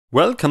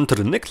Welcome to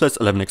the Nicholas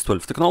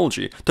 11x12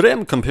 technology. Today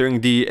I'm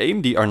comparing the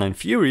AMD R9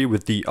 Fury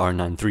with the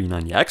R9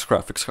 390X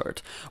graphics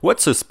card.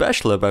 What's so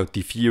special about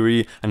the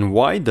Fury and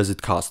why does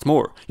it cost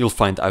more? You'll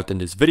find out in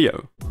this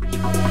video.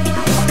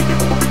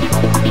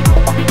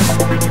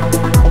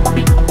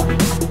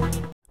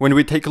 When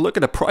we take a look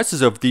at the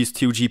prices of these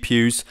two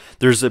GPUs,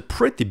 there's a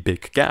pretty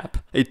big gap.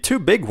 A too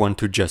big one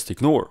to just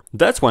ignore.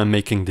 That's why I'm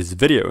making this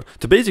video,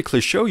 to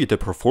basically show you the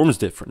performance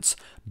difference.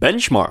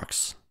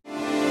 Benchmarks.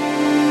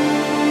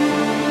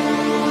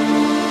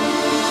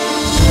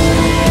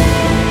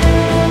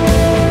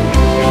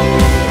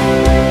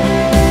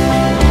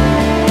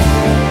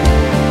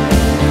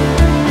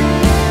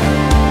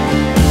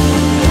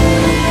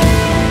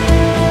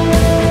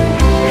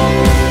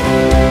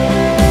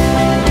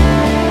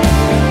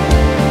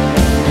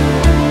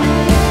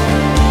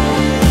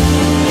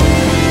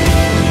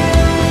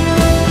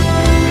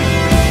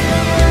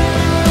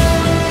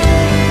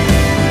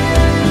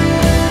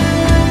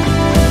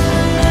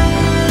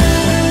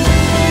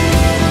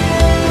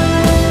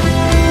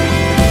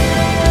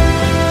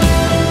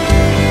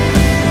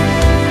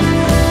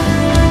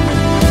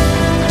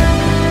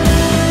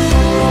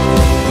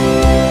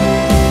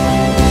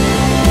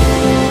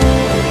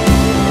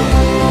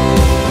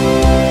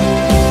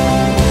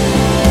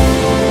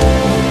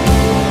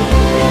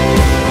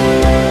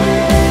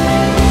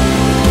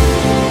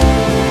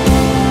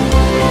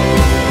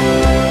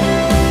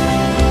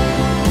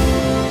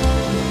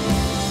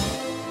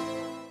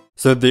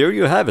 So there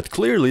you have it.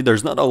 Clearly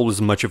there's not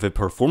always much of a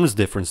performance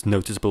difference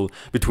noticeable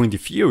between the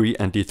Fury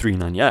and the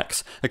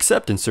 390X,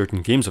 except in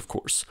certain games of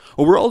course.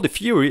 Overall the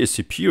Fury is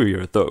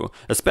superior though,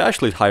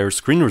 especially at higher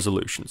screen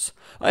resolutions.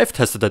 I've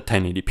tested at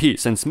 1080p,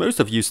 since most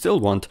of you still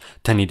want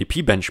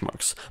 1080p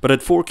benchmarks, but at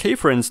 4K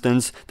for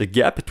instance, the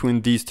gap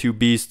between these two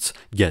beasts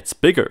gets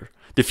bigger,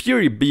 the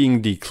Fury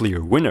being the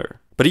clear winner.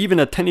 But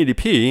even at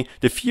 1080p,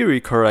 the Fury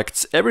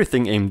corrects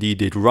everything AMD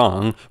did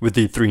wrong with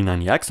the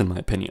 390X in my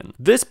opinion.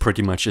 This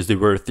pretty much is the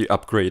worthy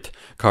upgrade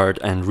card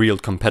and real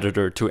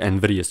competitor to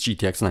Nvidia's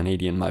GTX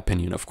 980 in my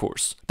opinion of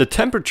course. The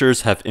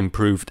temperatures have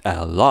improved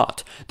a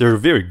lot, they're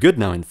very good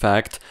now in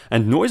fact,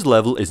 and noise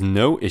level is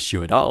no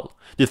issue at all.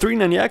 The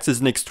 390X is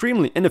an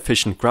extremely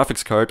inefficient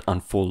graphics card on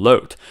full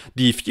load,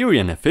 the Fury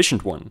an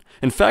efficient one.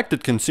 In fact,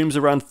 it consumes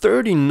around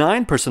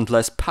 39%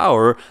 less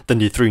power than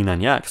the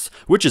 390X,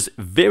 which is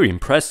very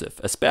impressive,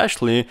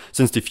 especially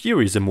since the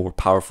Fury is a more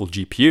powerful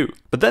GPU.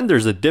 But then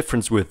there's a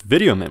difference with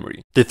video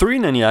memory. The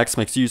 390X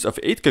makes use of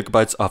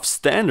 8GB of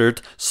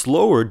standard,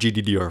 slower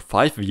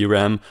GDDR5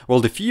 VRAM,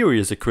 while the Fury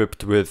is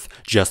equipped with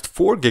just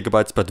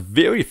 4GB but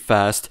very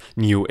fast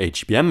new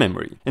HBM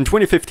memory. In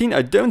 2015,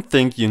 I don't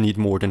think you need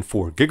more than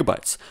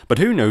 4GB. But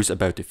who knows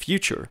about the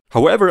future.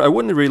 However, I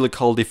wouldn't really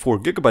call the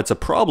 4GB a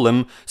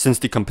problem, since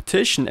the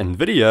competition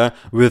Nvidia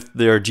with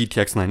their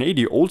GTX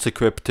 980 also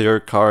equipped their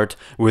card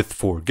with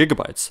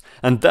 4GB,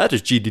 and that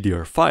is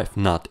GDDR5,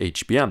 not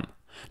HBM.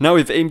 Now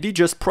if AMD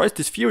just priced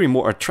this Fury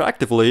more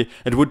attractively,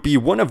 it would be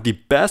one of the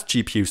best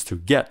GPUs to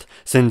get,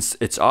 since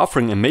it's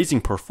offering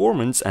amazing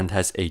performance and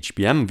has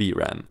HBM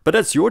VRAM. But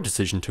that's your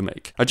decision to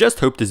make. I just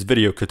hope this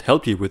video could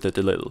help you with it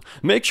a little.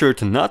 Make sure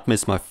to not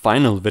miss my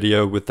final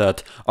video with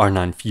that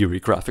R9 Fury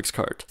graphics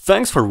card.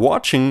 Thanks for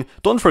watching,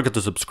 don't forget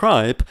to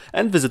subscribe,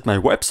 and visit my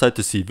website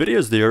to see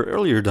videos there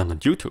earlier than on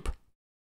YouTube.